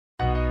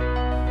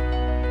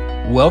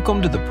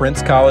Welcome to the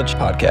Prince College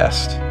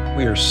Podcast.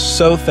 We are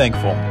so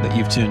thankful that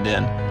you've tuned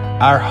in.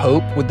 Our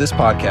hope with this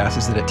podcast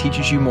is that it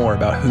teaches you more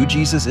about who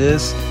Jesus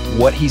is,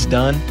 what he's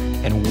done,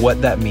 and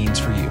what that means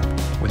for you.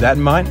 With that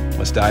in mind,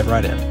 let's dive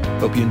right in.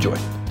 Hope you enjoy.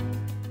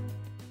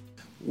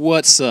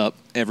 What's up,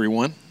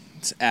 everyone?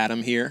 It's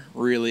Adam here.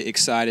 Really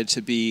excited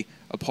to be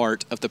a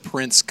part of the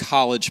Prince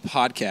College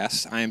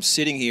Podcast. I am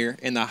sitting here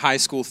in the high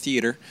school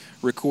theater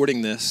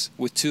recording this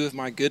with two of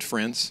my good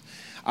friends,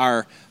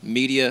 our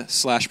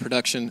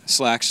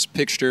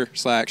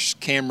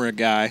media/production/picture/camera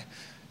guy,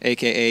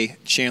 a.k.a.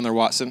 Chandler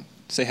Watson.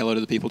 Say hello to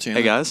the people,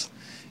 Chandler. Hey, guys.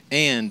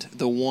 And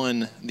the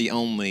one, the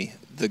only,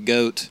 the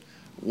GOAT,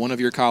 one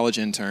of your college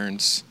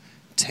interns,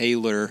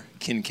 Taylor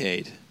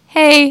Kincaid.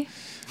 Hey.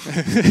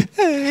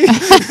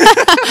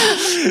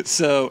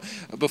 So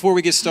before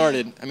we get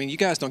started, I mean, you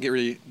guys don't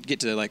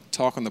get to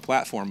talk on the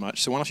platform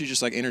much. So why don't you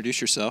just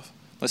introduce yourself?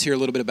 Let's hear a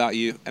little bit about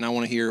you, and I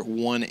want to hear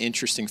one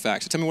interesting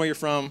fact. So tell me where you're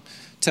from,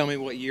 tell me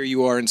what year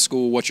you are in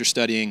school, what you're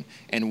studying,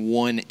 and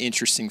one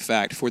interesting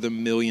fact for the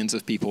millions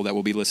of people that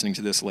will be listening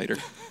to this later.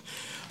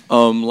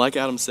 Like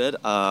Adam said,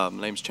 my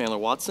name's Chandler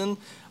Watson.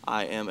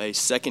 I am a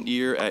second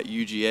year at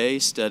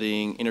UGA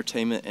studying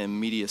entertainment and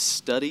media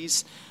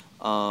studies.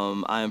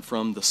 I am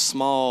from the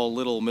small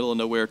little middle of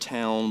nowhere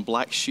town,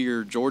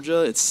 Blackshear,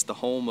 Georgia. It's the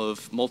home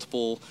of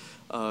multiple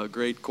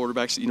great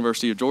quarterbacks at the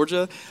University of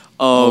Georgia.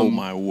 Oh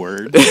my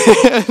word!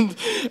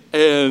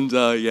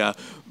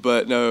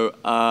 But no.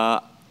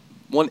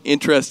 One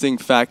interesting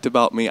fact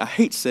about me, I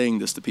hate saying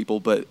this to people,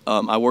 but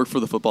I work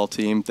for the football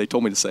team. They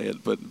told me to say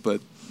it, but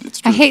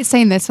it's true. I hate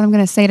saying this, but I'm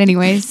going to say it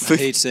anyways. I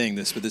hate saying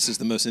this, but this is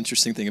the most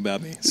interesting thing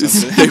about me.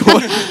 So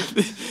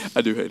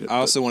I do hate it. I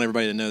also want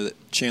everybody to know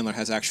that Chandler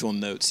has actual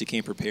notes. He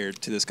came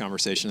prepared to this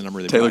conversation, and I'm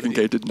really Taylor proud of you.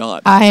 Kincaid did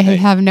not. I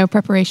have no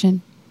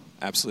preparation.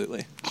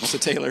 Absolutely. So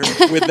Taylor,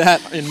 with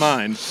that in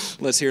mind,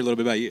 let's hear a little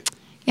bit about you.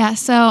 Yeah,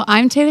 so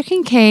I'm Taylor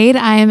Kincaid.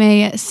 I am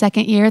a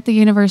second year at the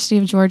University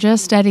of Georgia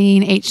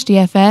studying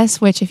HDFS,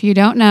 which, if you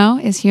don't know,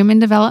 is Human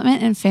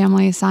Development and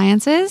Family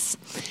Sciences.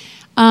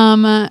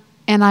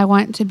 And I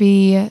want to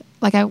be,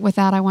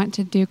 I want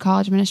to do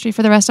college ministry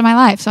for the rest of my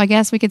life. So I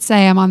guess we could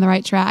say I'm on the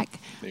right track.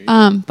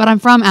 But I'm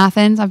from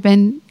Athens. I've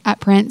been at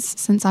Prince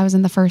since I was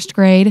in the first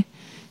grade.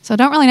 So I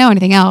don't really know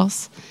anything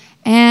else.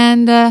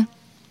 And,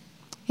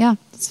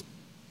 that's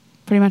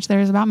pretty much there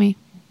is about me.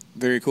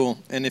 Very cool.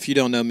 And if you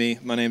don't know me,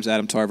 my name's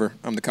Adam Tarver.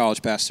 I'm the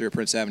college pastor at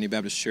Prince Avenue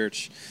Baptist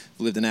Church.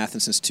 I've lived in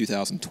Athens since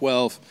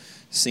 2012.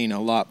 Seen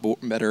a lot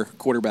better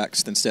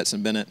quarterbacks than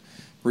Stetson Bennett.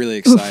 Really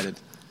excited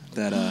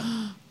that.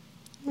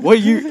 What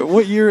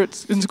year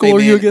in school are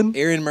you again?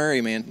 Aaron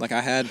Murray, man.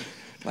 I had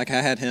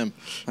him.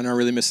 I know I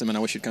really miss him, and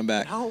I wish he'd come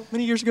back. How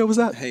many years ago was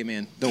that? Hey,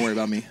 man, don't worry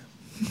about me.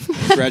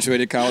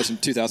 Graduated college in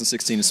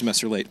 2016, a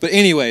semester late. But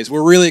anyways,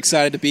 we're really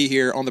excited to be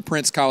here on the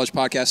Prince College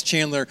Podcast.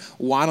 Chandler,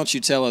 why don't you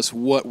tell us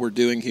what we're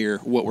doing here,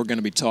 what we're going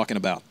to be talking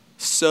about?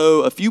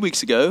 So a few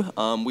weeks ago,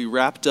 we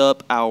wrapped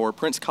up our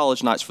Prince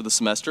College nights for the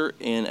semester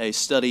in a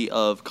study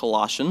of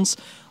Colossians.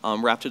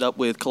 Wrapped it up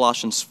with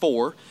Colossians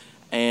 4.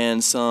 And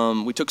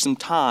we took some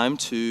time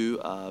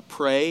to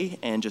pray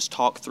and just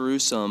talk through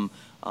some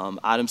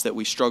items that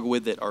we struggle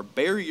with that are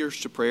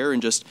barriers to prayer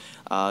and just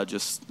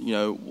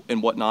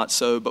and whatnot.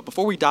 But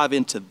before we dive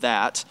into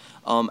that,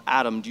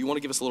 Adam, do you want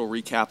to give us a little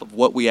recap of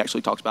what we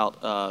actually talked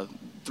about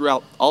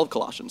throughout all of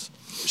Colossians?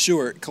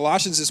 Sure.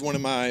 Colossians is one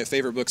of my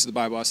favorite books of the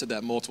Bible. I said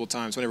that multiple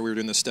times whenever we were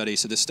doing this study.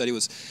 So this study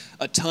was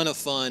a ton of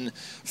fun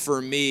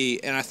for me.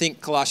 And I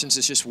think Colossians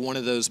is just one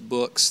of those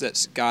books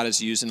that God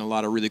has used in a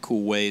lot of really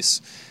cool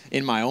ways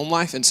in my own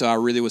life. And so I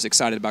really was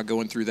excited about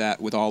going through that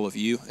with all of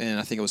you. And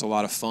I think it was a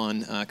lot of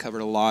fun.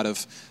 Covered a lot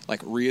of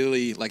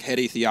really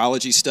heady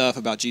theology stuff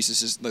about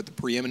Jesus, the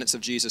preeminence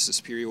of Jesus, the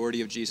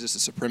superiority of Jesus, the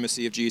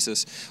supremacy of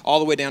Jesus, all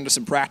the way down to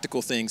some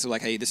practical things of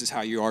hey, this is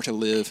how you are to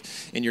live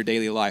in your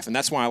daily life. And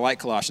that's why I like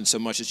Colossians so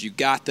much, is you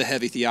got the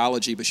heavy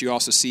theology, but you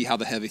also see how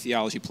the heavy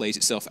theology plays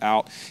itself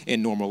out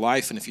in normal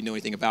life. And if you know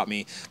anything about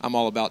me, I'm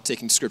all about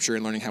taking Scripture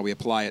and learning how we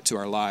apply it to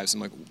our lives,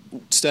 and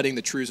studying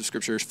the truths of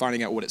Scripture,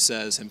 finding out what it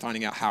says, and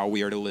finding out how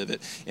we are to live it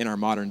in our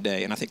modern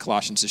day. And I think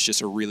Colossians is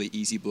just a really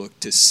easy book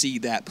to see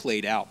that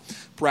played out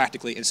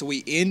practically. And so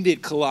we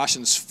ended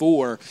Colossians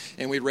 4,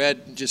 and we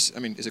read is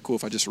it cool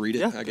if I just read it?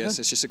 Yeah, I guess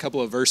it's just a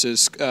couple of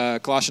verses.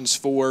 Colossians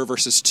 4,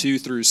 verses 2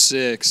 through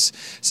 6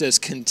 says,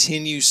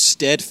 "Continue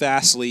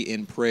steadfastly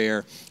in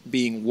prayer,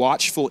 being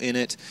watchful in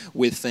it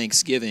with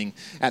thanksgiving.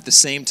 At the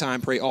same time,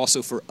 pray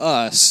also for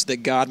us, that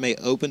God may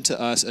open to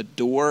us a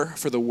door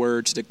for the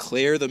word to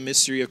declare the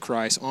mystery of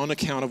Christ, on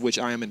account of which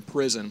I am in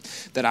prison,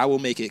 that I will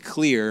make it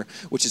clear,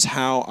 which is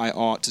how I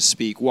ought to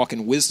speak. Walk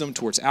in wisdom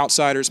towards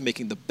outsiders,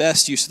 making the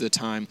best use of the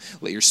time.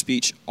 Let your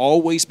speech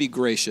always be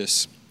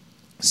gracious,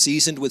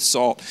 seasoned with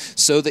salt,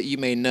 so that you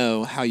may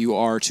know how you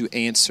are to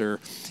answer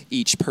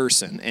each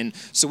person. And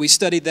so we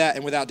studied that,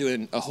 and without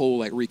doing a whole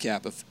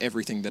recap of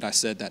everything that I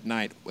said that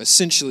night,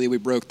 essentially we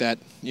broke that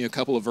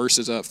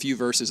few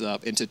verses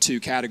up into two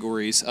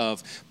categories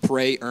of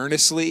pray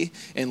earnestly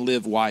and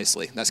live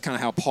wisely. That's kind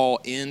of how Paul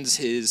ends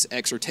his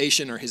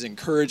exhortation or his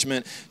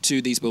encouragement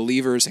to these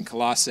believers in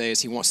Colossae,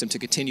 as he wants them to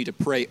continue to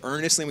pray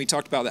earnestly. And we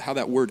talked about how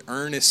that word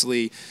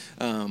earnestly,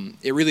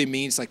 it really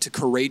means to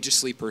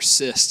courageously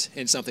persist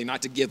in something,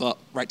 not to give up,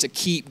 right? To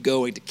keep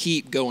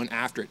going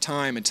after it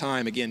time and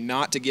time again,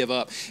 not to give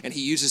up. And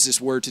he uses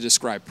this word to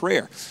describe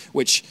prayer,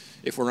 which,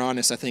 if we're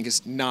honest, I think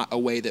is not a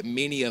way that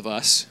many of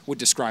us would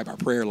describe our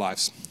prayer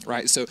lives,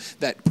 right? So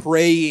that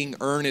praying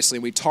earnestly,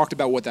 we talked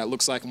about what that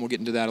looks like, and we'll get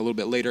into that a little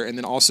bit later. And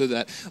then also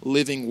that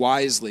living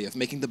wisely, of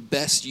making the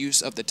best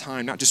use of the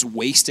time, not just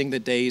wasting the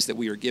days that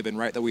we are given,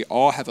 right? That we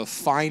all have a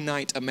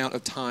finite amount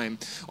of time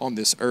on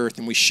this earth,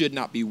 and we should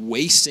not be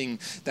wasting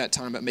that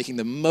time, but making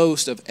the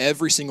most of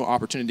every single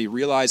opportunity,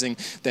 realizing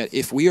that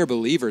if we are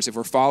believers, if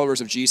we're followers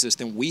of Jesus,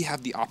 then we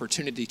have the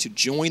opportunity to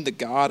join the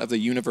God of the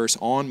universe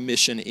on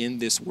mission in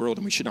this world.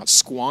 And we should not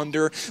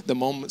squander the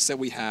moments that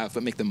we have,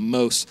 but make the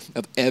most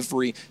of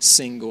every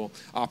single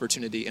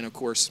opportunity. And of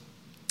course,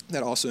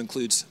 that also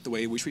includes the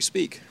way in which we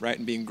speak, right?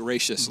 And being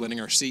gracious, letting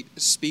our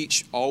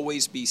speech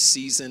always be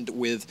seasoned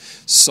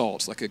with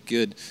salt, like a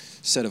good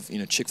set of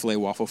Chick-fil-A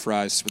waffle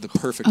fries with the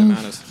perfect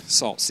amount of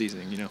salt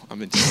seasoning.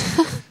 I'm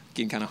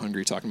getting kind of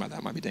hungry talking about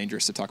that. Might be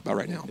dangerous to talk about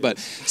right now. But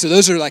so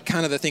those are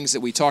kind of the things that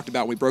we talked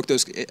about. We broke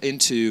those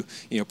into,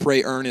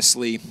 pray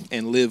earnestly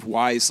and live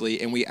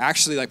wisely. And we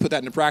actually put that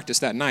into practice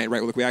that night,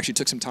 right? We actually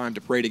took some time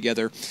to pray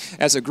together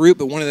as a group.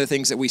 But one of the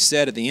things that we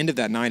said at the end of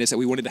that night is that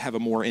we wanted to have a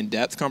more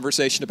in-depth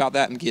conversation about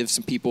that and give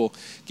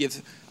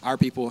our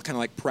people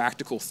kind of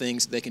practical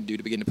things that they can do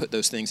to begin to put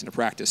those things into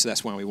practice. So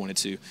that's why we wanted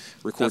to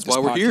record this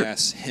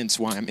podcast, hence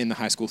why I'm in the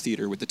high school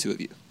theater with the two of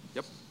you.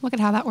 Yep. Look at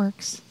how that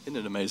works. Isn't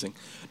it amazing?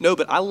 No,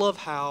 but I love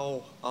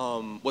how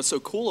what's so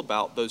cool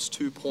about those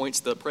 2 points,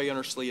 the pray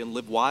earnestly and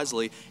live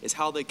wisely, is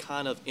how they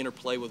kind of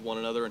interplay with one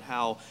another and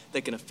how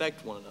they can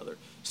affect one another.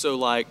 So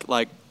like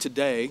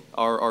today,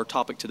 our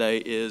topic today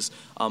is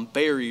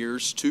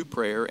barriers to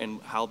prayer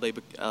and how they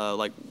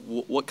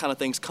what kind of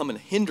things come in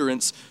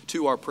hindrance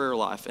to our prayer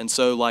life. And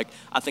so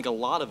I think a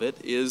lot of it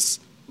is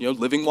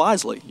living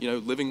wisely.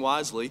 Living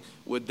wisely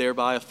would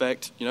thereby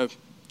affect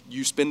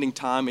you spending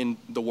time in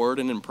the Word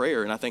and in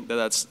prayer. And I think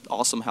that's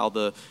awesome how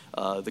the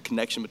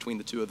connection between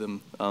the two of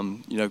them,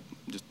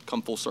 just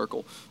come full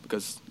circle.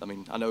 Because,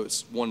 I know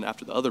it's one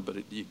after the other, but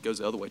it goes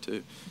the other way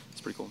too.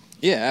 It's pretty cool.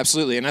 Yeah,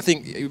 absolutely. And I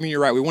think, you're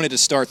right. We wanted to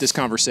start this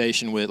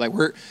conversation with,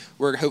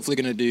 we're hopefully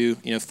going to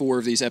do, 4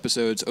 of these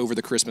episodes over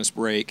the Christmas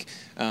break.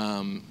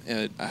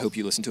 I hope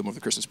you listen to them over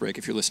the Christmas break.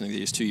 If you're listening to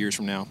these 2 years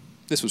from now,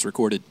 this was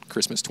recorded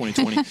Christmas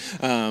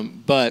 2020.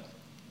 But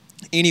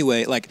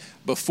anyway,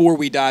 before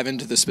we dive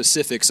into the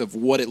specifics of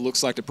what it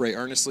looks like to pray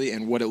earnestly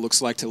and what it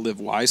looks like to live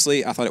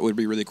wisely, I thought it would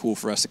be really cool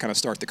for us to kind of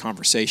start the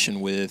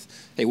conversation with,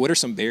 hey, what are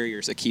some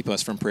barriers that keep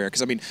us from prayer?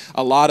 Because,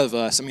 a lot of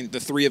us, the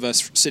 3 of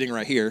us sitting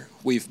right here,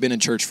 we've been in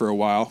church for a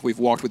while. We've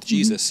walked with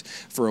Jesus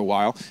for a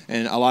while.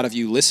 And a lot of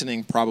you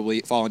listening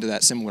probably fall into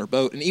that similar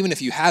boat. And even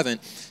if you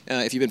haven't,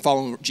 if you've been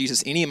following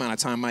Jesus any amount of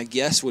time, my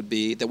guess would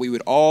be that we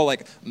would all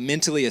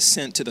mentally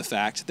assent to the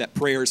fact that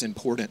prayer is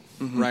important,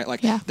 right?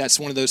 That's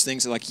one of those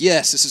things that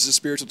yes, this is a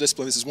spiritual discipline.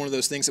 This is one of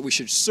those things that we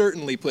should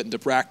certainly put into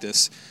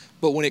practice.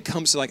 But when it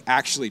comes to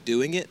actually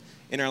doing it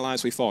in our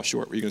lives, we fall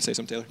short. Were you going to say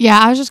something, Taylor? Yeah,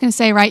 I was just going to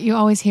say, right, you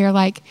always hear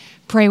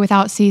pray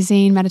without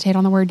ceasing, meditate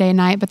on the word day and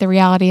night. But the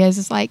reality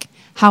is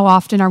how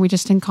often are we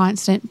just in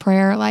constant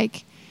prayer,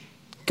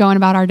 going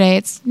about our day?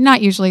 It's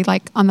not usually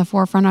on the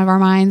forefront of our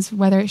minds,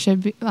 whether it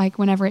should be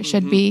whenever it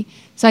should be.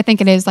 So I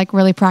think it is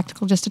really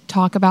practical just to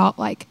talk about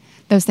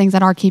those things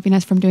that are keeping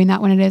us from doing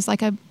that, when it is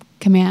a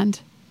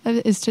command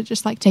is to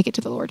just take it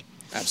to the Lord.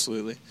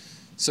 Absolutely.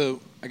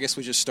 So I guess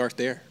we just start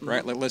there,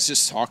 right? Let's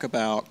just talk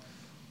about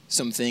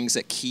some things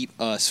that keep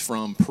us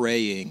from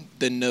praying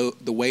the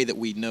way that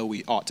we know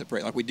we ought to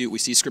pray. We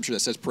see scripture that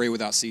says pray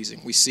without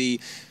ceasing. We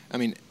see,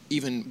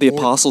 even the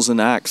apostles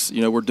in Acts,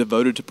 were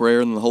devoted to prayer,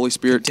 and the Holy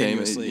Spirit came.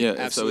 Yeah,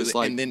 absolutely.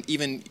 So it's and then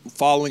even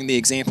following the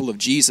example of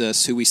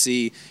Jesus, who we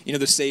see,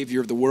 the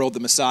Savior of the world,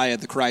 the Messiah,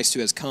 the Christ who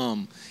has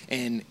come,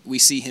 and we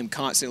see him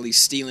constantly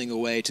stealing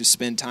away to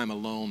spend time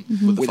alone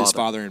with his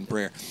Father in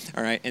prayer.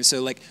 All right, and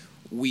so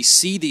we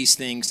see these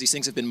things. These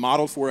things have been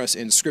modeled for us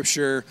in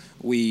Scripture.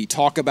 We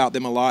talk about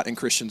them a lot in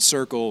Christian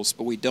circles,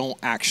 but we don't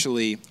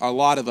actually. A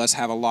lot of us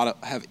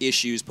have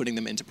issues putting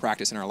them into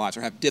practice in our lives,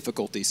 or have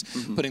difficulties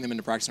putting them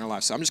into practice in our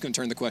lives. So I'm just going to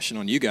turn the question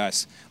on you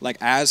guys.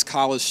 As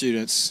college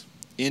students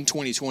in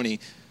 2020,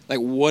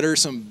 what are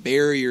some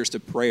barriers to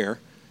prayer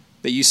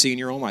that you see in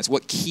your own lives?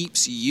 What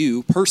keeps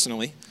you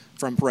personally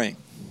from praying?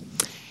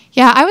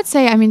 Yeah, I would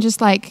say, just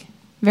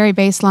very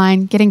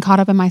baseline, getting caught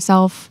up in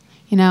myself.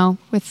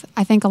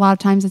 I think a lot of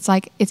times it's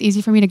it's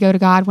easy for me to go to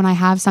God when I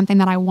have something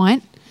that I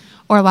want,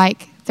 or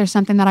there's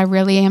something that I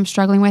really am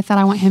struggling with that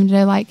I want him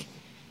to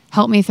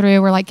help me through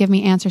or like give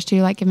me answers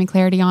to, like give me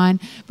clarity on.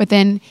 But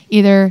then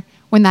either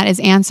when that is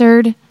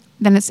answered,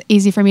 then it's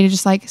easy for me to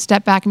just like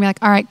step back and be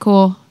like, all right,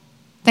 cool.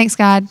 Thanks,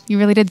 God. You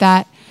really did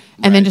that.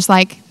 And then just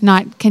like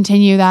not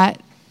continue that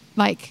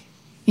like,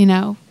 you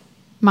know,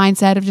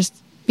 mindset of just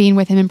being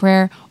with him in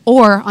prayer.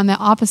 Or on the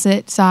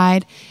opposite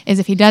side is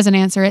if he doesn't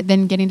answer it,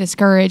 then getting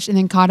discouraged and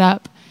then caught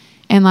up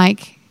in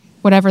like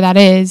whatever that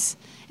is.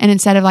 And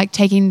instead of like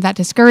taking that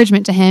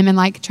discouragement to him and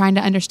like trying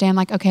to understand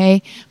like,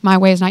 okay, my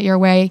way is not your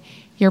way.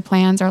 Your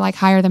plans are like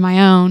higher than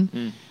my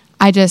own.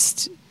 I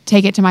just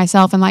take it to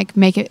myself and like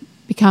make it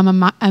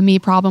become a me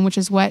problem, which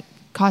is what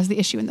caused the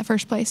issue in the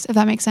first place, if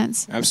that makes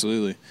sense.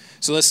 Absolutely.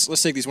 So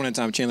let's take these one at a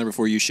time. Chandler,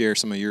 before you share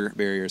some of your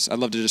barriers, I'd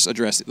love to just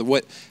address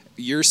what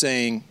you're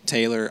saying,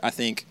 Taylor, I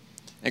think,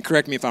 and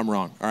correct me if I'm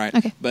wrong, all right?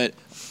 Okay. But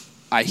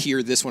I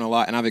hear this one a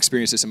lot, and I've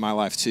experienced this in my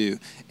life too.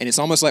 And it's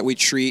almost like we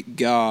treat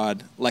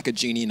God like a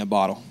genie in a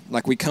bottle.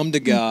 Like we come to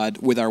God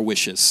with our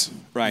wishes,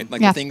 right?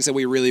 Like the things that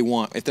we really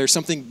want. If there's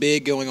something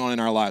big going on in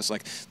our lives,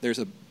 like there's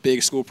a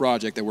big school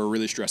project that we're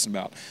really stressing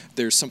about.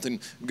 There's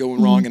something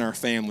going wrong in our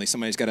family.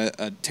 Somebody's got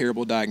a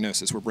terrible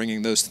diagnosis. We're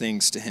bringing those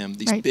things to him.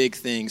 These big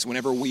things.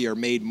 Whenever we are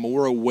made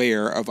more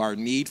aware of our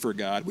need for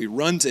God, we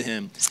run to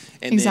him.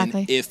 And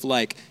then if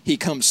like he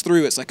comes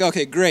through, it's like,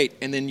 okay, great.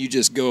 And then you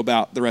just go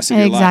about the rest of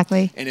your life.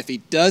 And if he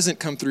doesn't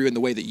come through in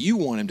the way that you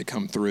want him to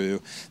come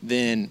through,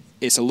 then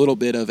it's a little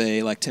bit of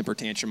a like temper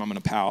tantrum. I'm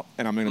going to pout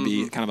and I'm going to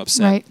be kind of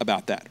upset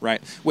about that,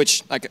 right?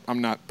 Which like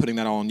I'm not putting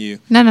that all on you.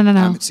 No.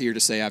 I'm here to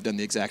say I've done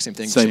the exact same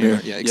thing. Same here.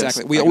 Yeah,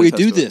 exactly. Yes, we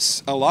do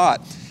this a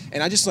lot,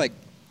 and I just like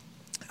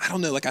I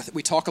don't know. Like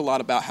we talk a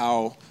lot about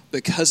how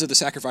because of the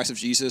sacrifice of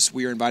Jesus,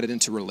 we are invited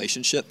into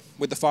relationship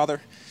with the Father,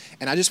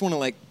 and I just want to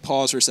like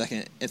pause for a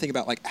second and think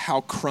about like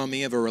how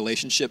crummy of a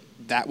relationship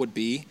that would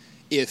be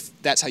if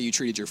that's how you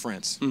treated your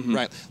friends,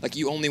 right? Like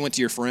you only went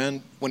to your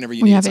friend whenever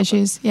you needed something.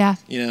 Issues, yeah.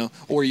 You know,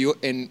 or you,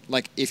 and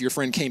like if your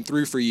friend came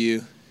through for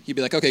you, you'd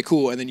be like, okay,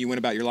 cool, and then you went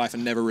about your life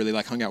and never really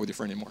like hung out with your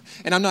friend anymore.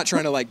 And I'm not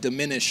trying to like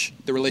diminish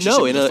the relationship.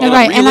 No, with in the a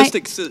father.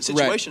 realistic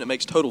situation, it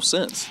makes total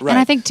sense. Right. And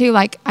I think too,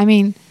 like, I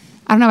mean,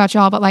 I don't know about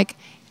y'all, but like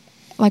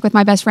with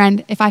my best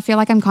friend, if I feel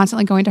like I'm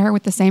constantly going to her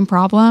with the same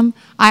problem,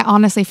 I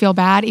honestly feel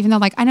bad, even though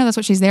like I know that's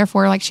what she's there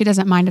for. Like she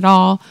doesn't mind at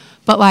all,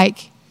 but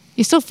like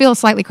you still feel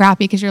slightly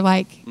crappy because you're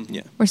like,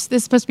 this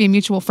is supposed to be a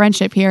mutual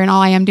friendship here, and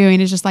all I am doing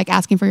is just like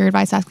asking for your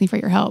advice, asking for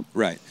your help.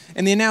 Right.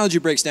 And the analogy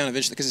breaks down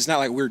eventually because it's not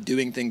like we're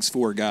doing things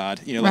for God,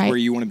 you know, like where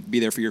you want to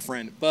be there for your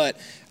friend. But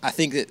I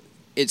think that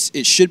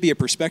it should be a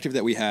perspective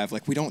that we have.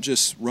 Like we don't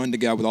just run to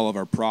God with all of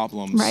our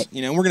problems. Right.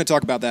 You know, and we're going to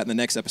talk about that in the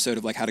next episode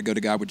of like how to go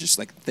to God with just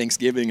like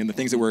Thanksgiving and the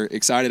things that we're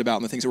excited about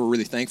and the things that we're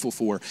really thankful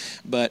for.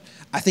 But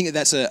I think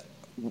that's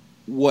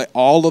what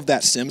all of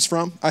that stems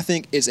from, I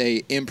think, is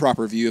a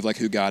improper view of like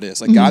who God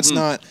is. Like God's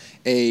not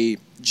a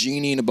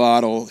genie in a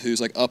bottle who's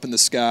like up in the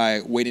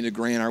sky waiting to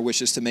grant our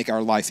wishes to make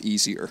our life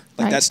easier.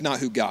 Like that's not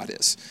who God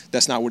is.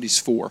 That's not what he's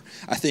for.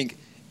 I think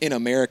in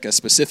America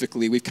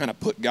specifically, we've kind of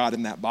put God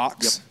in that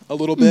box a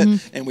little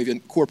bit, and we've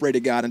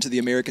incorporated God into the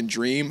American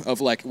dream of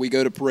like we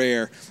go to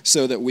prayer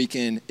so that we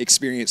can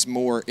experience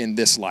more in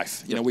this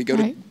life. You know, we go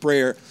to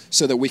prayer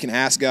so that we can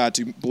ask God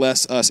to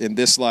bless us in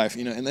this life.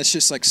 You know, and that's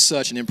just like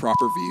such an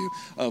improper view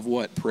of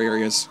what prayer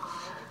is.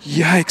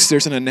 Yikes!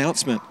 There's an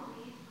announcement.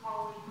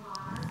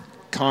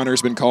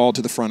 Connor's been called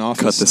to the front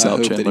office. Cut this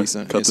out, Chandler.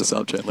 Cut this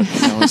out, Chandler.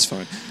 No, it's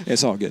fine.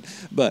 It's all good.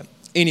 But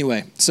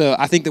anyway, so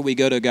I think that we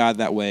go to God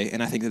that way,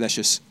 and I think that that's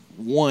just,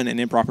 one, an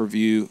improper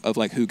view of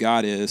like who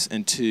God is,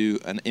 and two,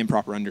 an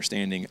improper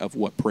understanding of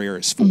what prayer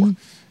is for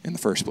in the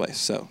first place.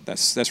 So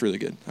that's really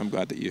good. I'm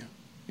glad that you,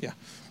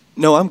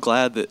 No, I'm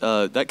glad that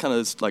that kind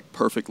of is like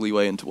perfect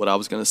leeway into what I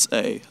was going to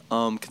say.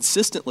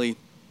 Consistently,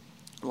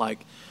 like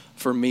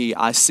for me,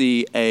 I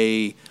see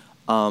a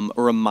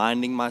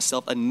reminding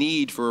myself, a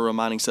need for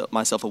reminding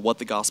myself of what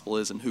the gospel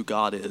is and who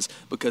God is,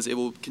 because it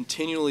will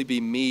continually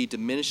be me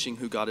diminishing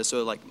who God is.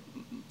 So like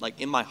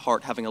in my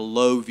heart, having a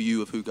low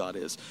view of who God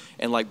is.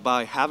 And like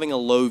by having a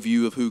low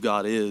view of who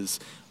God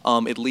is,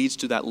 it leads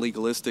to that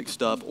legalistic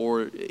stuff,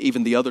 or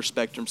even the other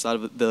spectrum side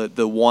of it,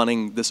 the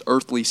wanting this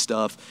earthly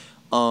stuff.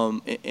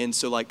 And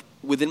so like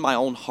within my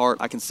own heart,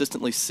 I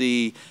consistently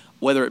see,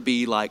 whether it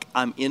be like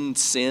I'm in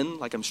sin,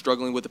 like I'm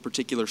struggling with a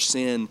particular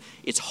sin,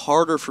 it's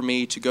harder for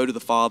me to go to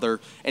the Father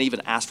and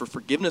even ask for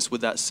forgiveness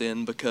with that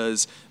sin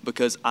because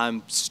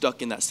I'm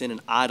stuck in that sin and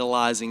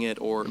idolizing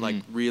it, or like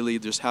really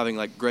just having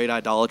like great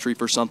idolatry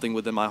for something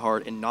within my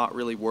heart and not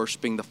really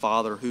worshiping the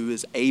Father who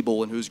is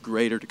able and who's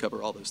greater to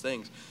cover all those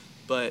things.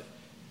 But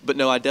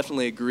no, I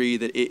definitely agree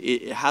that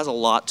it has a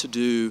lot to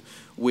do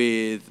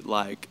with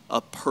like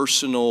a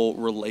personal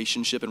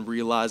relationship and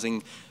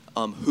realizing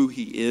who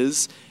he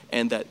is,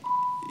 and that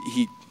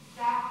he...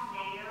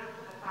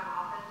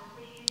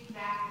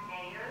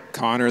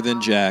 Connor,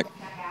 then Jack.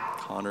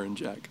 Connor and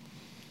Jack.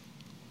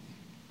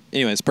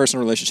 Anyways,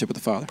 personal relationship with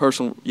the Father.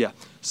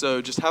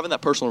 So just having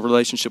that personal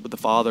relationship with the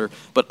Father,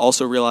 but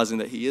also realizing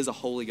that he is a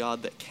holy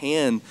God that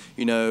can,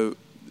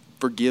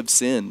 forgive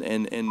sin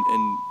and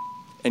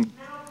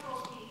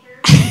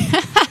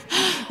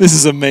This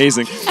is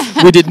amazing.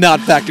 We did not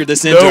factor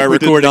this into our we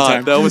did recording not.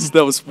 time.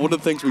 That was one of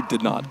the things we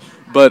did not.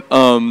 But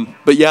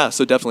yeah,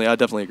 so definitely, I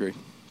definitely agree.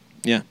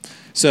 Yeah.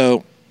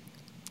 So,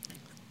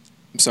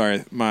 I'm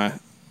sorry, my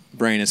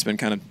brain has been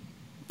kind of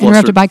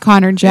Interrupted by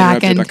Connor,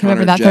 Jack, interrupted and by whoever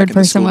Connor, that Jack, third and the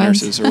person school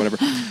was. nurses or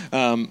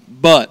whatever.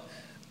 But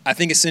I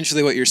think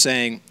essentially what you're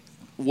saying,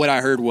 what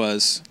I heard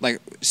was, like,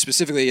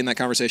 specifically in that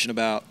conversation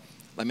about,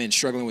 like, man,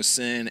 struggling with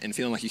sin and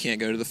feeling like you can't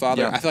go to the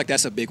Father. Yeah. I feel like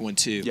that's a big one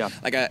too. Yeah.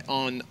 Like,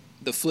 on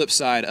the flip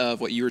side of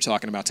what you were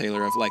talking about,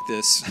 Taylor, of like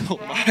this, oh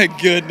my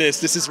goodness,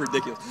 this is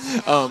ridiculous.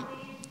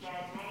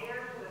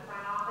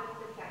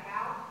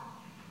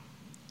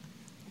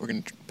 We're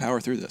going to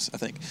power through this, I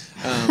think.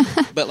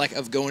 But like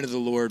of going to the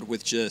Lord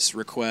with just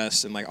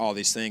requests and like all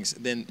these things,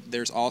 then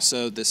there's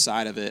also this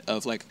side of it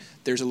of like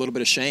there's a little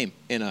bit of shame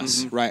in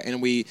us, right? And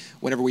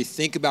whenever we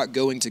think about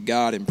going to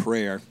God in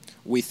prayer,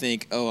 we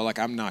think, oh, like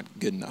I'm not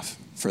good enough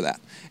for that.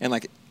 And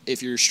like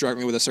if you're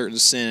struggling with a certain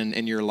sin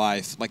in your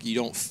life, like you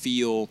don't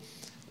feel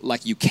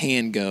like you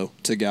can go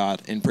to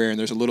God in prayer, and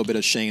there's a little bit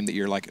of shame that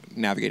you're like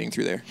navigating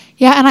through there.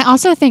 Yeah, and I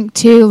also think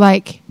too,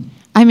 like,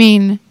 I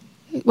mean,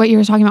 what you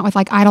were talking about with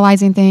like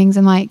idolizing things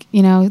and like,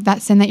 you know,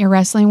 that sin that you're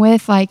wrestling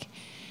with, like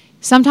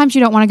sometimes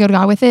you don't want to go to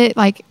God with it,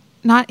 like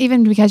not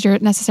even because you're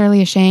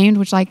necessarily ashamed,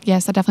 which like,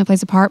 yes, that definitely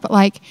plays a part, but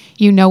like,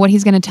 you know what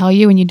he's going to tell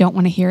you and you don't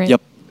want to hear it.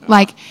 Yep.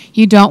 Like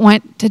you don't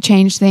want to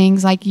change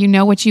things. Like, you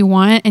know what you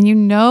want and you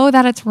know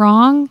that it's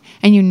wrong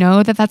and you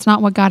know that that's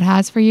not what God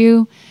has for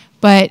you.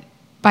 But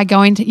by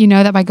going to, you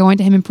know, that by going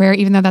to him in prayer,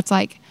 even though that's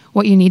like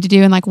what you need to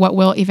do and like what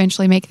will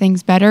eventually make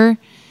things better,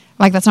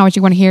 like that's not what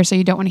you want to hear, so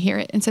you don't want to hear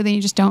it. And so then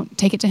you just don't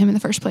take it to him in the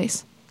first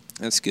place.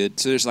 That's good.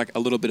 So there's like a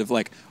little bit of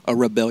like a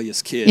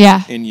rebellious kid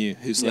in you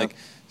who's like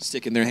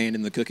sticking their hand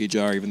in the cookie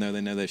jar even though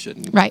they know they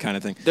shouldn't, right, kind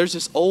of thing. There's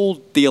this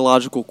old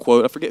theological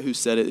quote, I forget who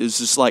said it. It's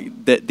just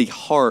like that the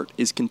heart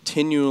is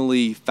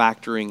continually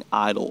factoring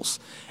idols.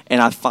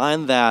 And I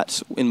find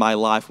that in my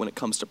life when it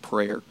comes to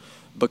prayer,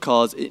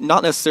 because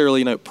not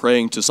necessarily, you know,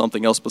 praying to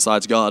something else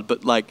besides God,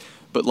 but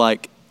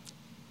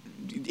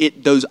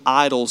those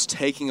idols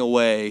taking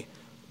away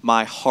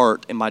my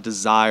heart and my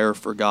desire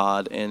for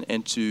God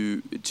and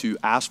to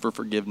ask for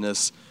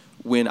forgiveness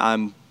when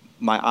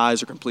my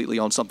eyes are completely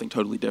on something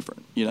totally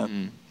different, you know?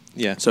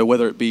 Yeah. So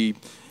whether it be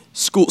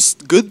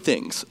good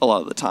things a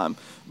lot of the time,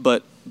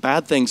 but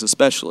bad things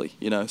especially,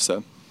 you know,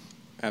 so.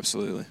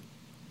 Absolutely.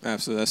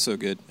 That's so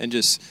good. And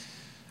just,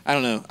 I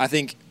don't know, I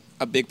think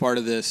a big part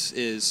of this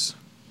is,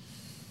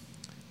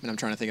 and I'm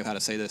trying to think of how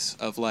to say this,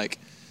 of like,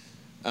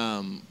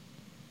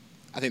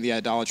 I think the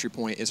idolatry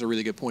point is a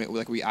really good point.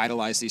 Like we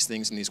idolize these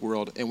things in this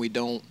world, and we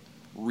don't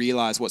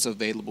realize what's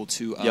available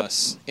to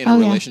us in a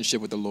relationship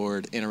with the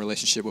Lord, in a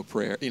relationship with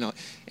prayer. You know,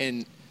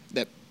 and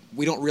that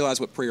we don't realize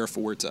what prayer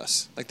affords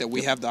us. Like that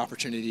we have the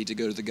opportunity to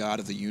go to the God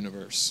of the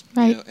universe.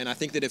 Right. You know? And I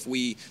think that if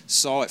we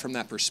saw it from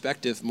that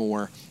perspective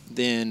more,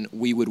 then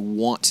we would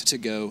want to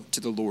go to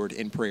the Lord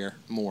in prayer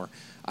more.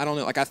 I don't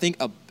know. Like I think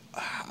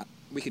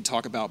we could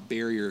talk about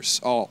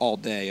barriers all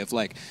day of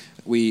like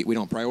we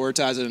don't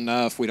prioritize it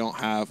enough, we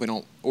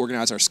don't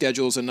organize our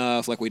schedules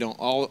enough, like we don't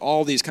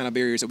all these kind of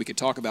barriers that we could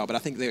talk about, but I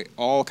think they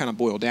all kind of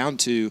boil down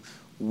to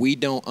we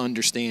don't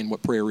understand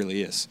what prayer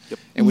really is.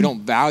 And we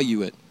don't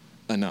value it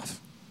enough,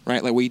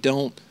 right? Like we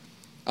don't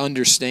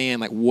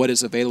understand like what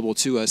is available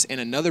to us. And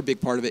another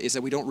big part of it is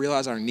that we don't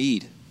realize our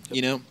need,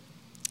 you know?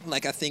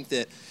 Like I think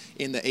that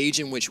in the age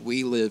in which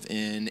we live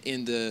in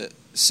the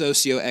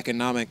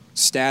socioeconomic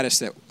status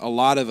that a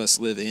lot of us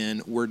live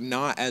in, we're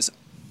not as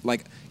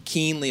like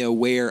keenly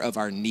aware of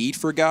our need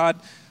for God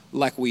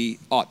like we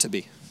ought to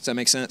be. Does that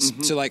make sense?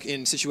 So like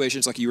in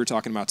situations like you were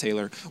talking about,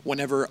 Taylor,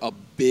 whenever a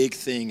big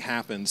thing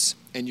happens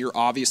and you're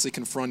obviously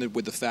confronted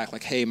with the fact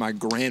like, hey, my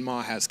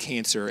grandma has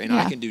cancer and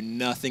I can do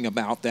nothing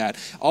about that,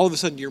 all of a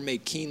sudden you're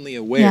made keenly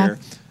aware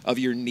of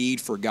your need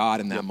for God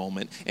in that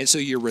moment. And so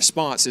your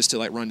response is to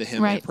like run to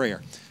him in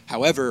prayer.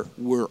 However,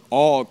 we're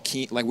all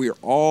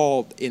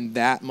in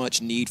that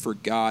much need for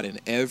God in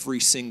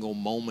every single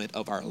moment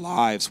of our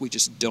lives. We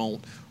just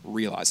don't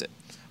realize it,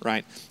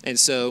 right? And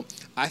so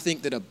I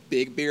think that a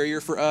big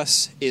barrier for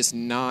us is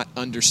not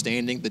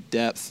understanding the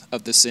depth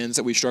of the sins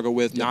that we struggle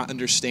with, not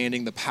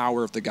understanding the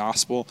power of the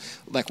gospel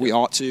like we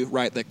ought to,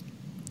 right?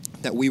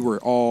 That we were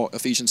all,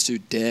 Ephesians 2,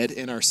 dead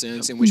in our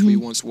sins in which we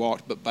once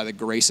walked, but by the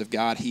grace of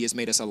God, he has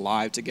made us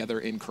alive together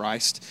in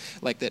Christ.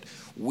 Like that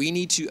we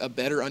need a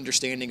better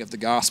understanding of the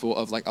gospel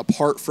of like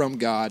apart from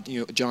God,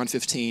 you know, John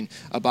 15,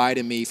 abide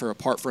in me, for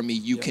apart from me,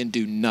 you can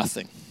do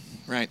nothing,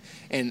 right?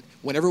 And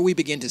whenever we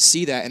begin to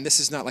see that, and this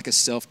is not like a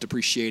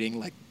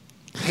self-depreciating, like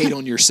hate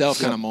on yourself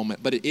kind of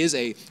moment, but it is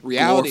a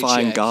reality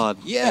glorifying check. God.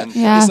 Yeah.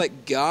 It's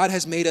like God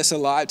has made us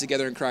alive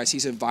together in Christ.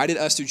 He's invited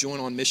us to join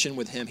on mission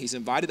with him. He's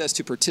invited us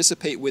to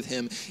participate with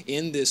him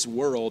in this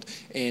world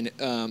and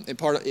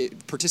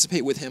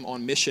participate with him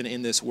on mission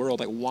in this world.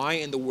 Like why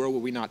in the world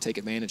would we not take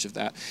advantage of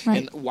that? Right.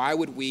 And why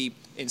would we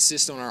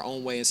insist on our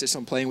own way, insist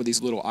on playing with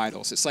these little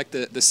idols? It's like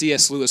the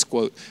C.S. Lewis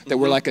quote that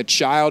we're like a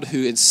child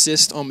who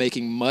insists on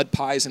making mud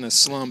pies in a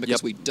slum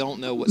because we don't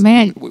know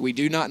we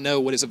do not know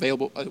what is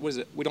available.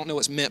 We don't know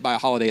what's meant by a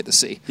holiday at the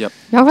sea. Yep.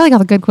 Y'all really got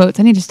the good quotes.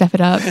 I need to step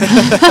it up.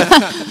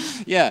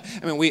 Yeah,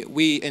 I mean,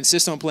 we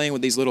insist on playing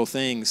with these little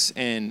things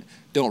and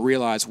don't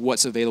realize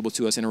what's available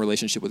to us in a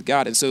relationship with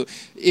God. And so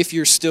if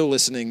you're still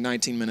listening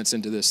 19 minutes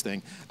into this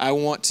thing, I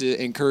want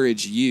to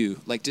encourage you,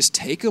 like, just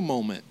take a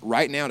moment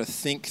right now to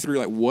think through,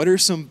 like, what are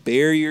some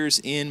barriers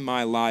in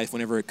my life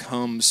whenever it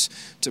comes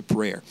to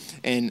prayer?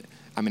 And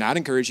I mean, I'd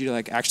encourage you to,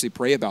 like, actually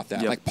pray about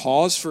that. Yep. Like,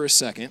 pause for a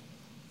second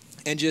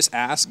and just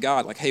ask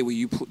God, like, hey, will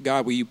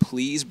you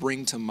please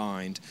bring to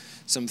mind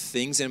some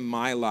things in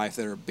my life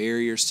that are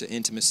barriers to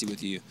intimacy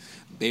with you,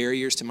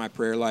 barriers to my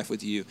prayer life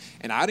with you.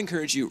 And I'd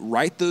encourage you,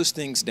 write those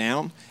things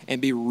down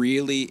and be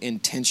really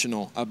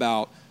intentional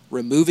about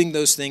removing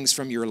those things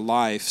from your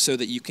life so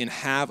that you can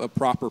have a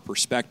proper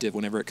perspective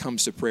whenever it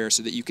comes to prayer,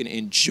 so that you can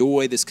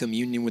enjoy this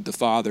communion with the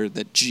Father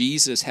that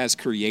Jesus has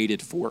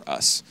created for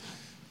us.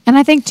 And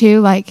I think,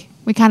 too, like,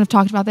 we kind of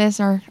talked about this,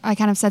 or I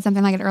kind of said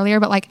something like it earlier,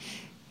 but, like,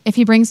 if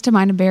he brings to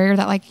mind a barrier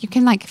that, like, you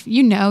can, like,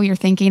 you know you're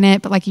thinking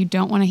it, but, like, you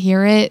don't want to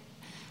hear it,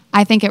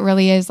 I think it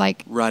really is,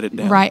 like... Write it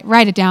down.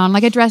 Write it down.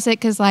 Like, address it,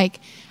 because, like,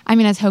 I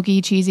mean, as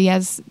hokey, cheesy,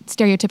 as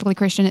stereotypically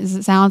Christian as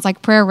it sounds,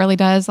 like, prayer really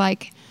does,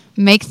 like,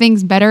 make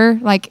things better.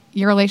 Like,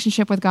 your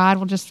relationship with God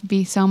will just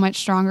be so much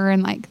stronger,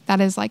 and, like,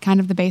 that is, like, kind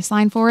of the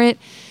baseline for it.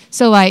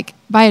 So, like,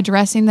 by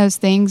addressing those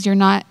things, you're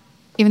not...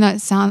 Even though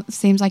it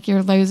seems like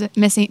you're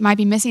might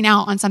be missing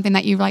out on something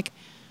that you, like,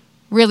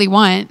 really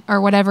want,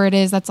 or whatever it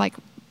is that's, like,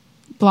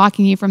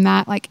 blocking you from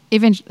that, like,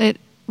 even it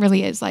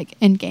really is, like,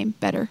 end game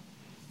better.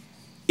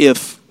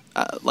 If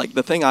like,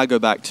 the thing I go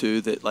back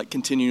to that, like,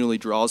 continually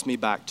draws me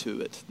back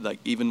to it, like,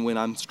 even when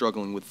I'm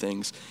struggling with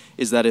things,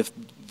 is that if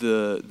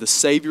the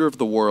Savior of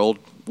the world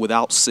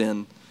without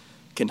sin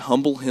can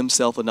humble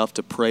himself enough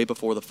to pray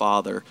before the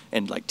Father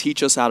and, like,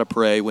 teach us how to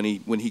pray when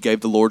he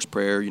gave the Lord's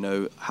Prayer, you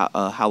know,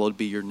 hallowed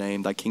be your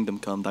name, thy kingdom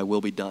come, thy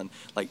will be done.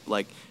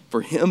 Like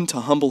for him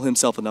to humble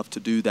himself enough to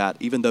do that,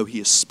 even though he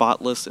is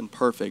spotless and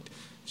perfect,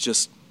 it's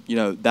just, you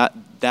know,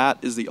 that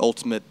is the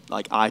ultimate,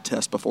 like, eye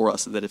test before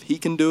us, that if he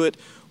can do it,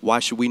 why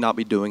should we not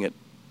be doing it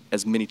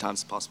as many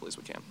times as possibly as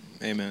we can?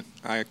 Amen.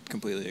 I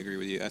completely agree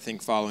with you. I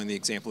think following the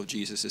example of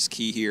Jesus is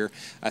key here.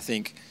 I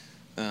think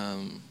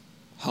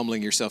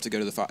humbling yourself to go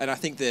to the Father. And I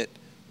think that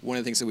one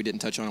of the things that we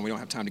didn't touch on, and we don't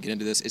have time to get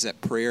into this, is that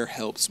prayer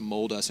helps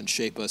mold us and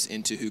shape us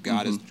into who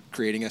God is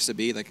creating us to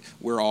be. Like,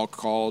 we're all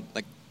called,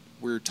 like,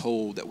 we're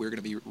told that we're going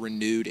to be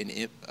renewed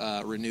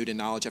in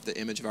knowledge after the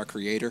image of our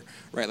Creator,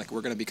 right? Like,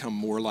 we're going to become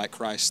more like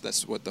Christ.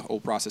 That's what the whole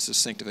process of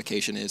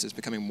sanctification is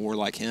becoming more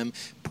like Him.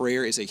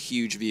 Prayer is a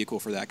huge vehicle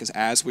for that, because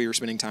as we are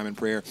spending time in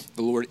prayer,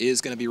 the Lord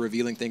is going to be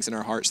revealing things in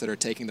our hearts that are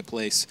taking the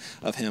place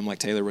of Him, like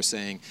Taylor was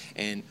saying,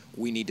 and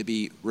we need to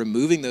be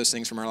removing those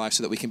things from our life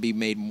so that we can be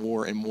made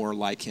more and more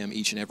like Him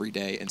each and every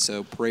day. And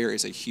so prayer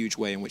is a huge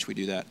way in which we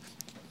do that.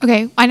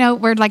 Okay, I know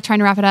we're, like, trying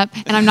to wrap it up,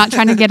 and I'm not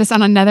trying to get us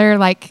on another,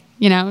 like,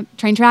 you know,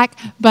 train track,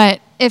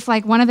 but if,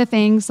 like, one of the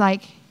things,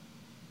 like,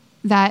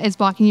 that is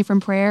blocking you from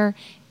prayer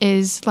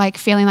is, like,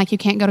 feeling like you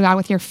can't go to God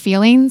with your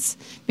feelings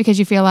because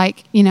you feel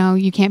like, you know,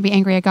 you can't be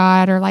angry at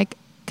God or, like,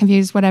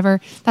 confused, whatever.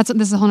 This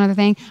is a whole other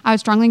thing. I would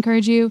strongly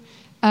encourage you,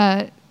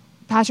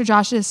 Pastor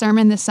Josh's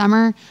sermon this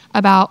summer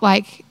about,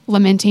 like,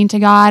 lamenting to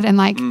God and,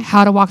 like,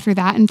 how to walk through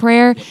that in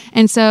prayer.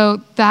 And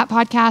so that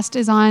podcast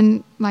is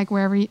on, like,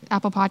 wherever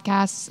Apple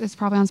Podcasts. It's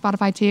probably on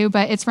Spotify too,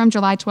 but it's from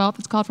July 12th.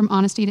 It's called From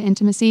Honesty to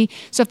Intimacy.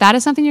 So if that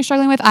is something you're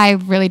struggling with, I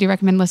really do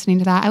recommend listening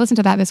to that. I listened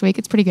to that this week.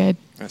 It's pretty good.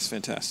 That's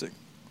fantastic.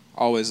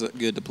 Always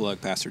good to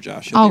plug Pastor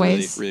Josh. He'll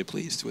Always. be really, really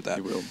pleased with that.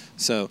 He will.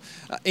 So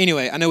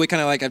anyway, I know we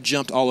kind of, like, I've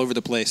jumped all over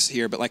the place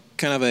here, but, like,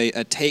 kind of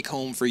a take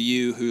home for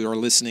you who are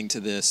listening to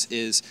this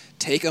is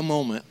take a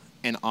moment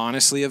and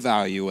honestly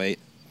evaluate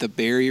the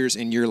barriers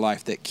in your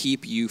life that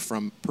keep you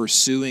from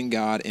pursuing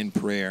God in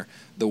prayer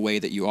the way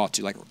that you ought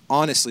to. Like,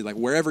 honestly, like,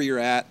 wherever you're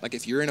at, like,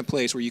 if you're in a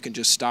place where you can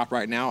just stop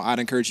right now, I'd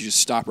encourage you to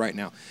stop right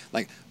now.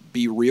 Like,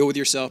 be real with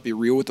yourself, be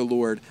real with the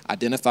Lord,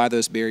 identify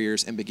those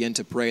barriers, and begin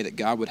to pray that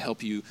God would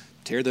help you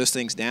tear those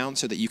things down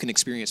so that you can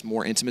experience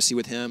more intimacy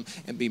with Him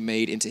and be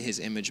made into His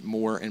image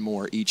more and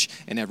more each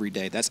and every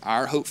day. That's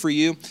our hope for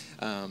you.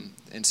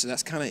 And so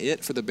that's kind of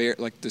it for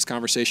this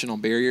conversation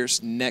on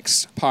barriers.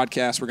 Next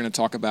podcast, we're going to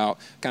talk about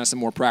kind of some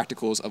more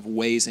practicals of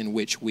ways in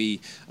which we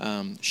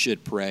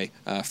should pray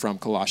from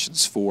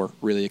Colossians 4.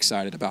 Really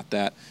excited about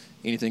that.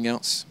 Anything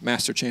else,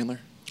 Master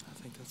Chandler? I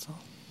think that's all.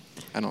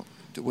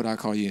 What do I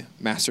call you?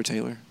 Master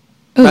Taylor?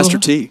 Ooh. Master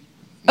T.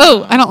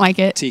 Oh, I don't like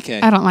it.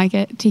 TK. I don't like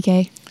it.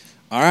 TK.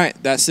 All right,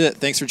 that's it.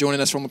 Thanks for joining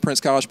us from the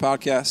Prince College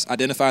Podcast.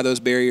 Identify those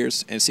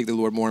barriers and seek the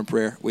Lord more in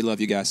prayer. We love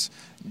you guys.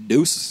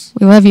 Deuce.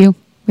 We love you.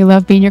 We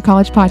love being your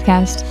college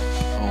podcast.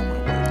 Oh, my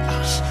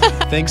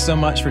word. Thanks so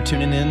much for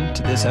tuning in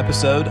to this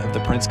episode of the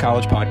Prince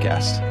College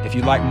Podcast. If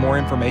you'd like more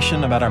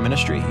information about our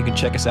ministry, you can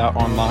check us out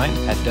online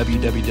at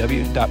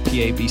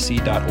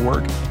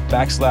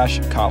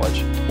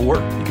www.pabc.org/college, or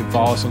you can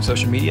follow us on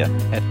social media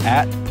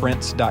at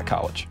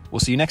prince.college.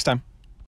 We'll see you next time.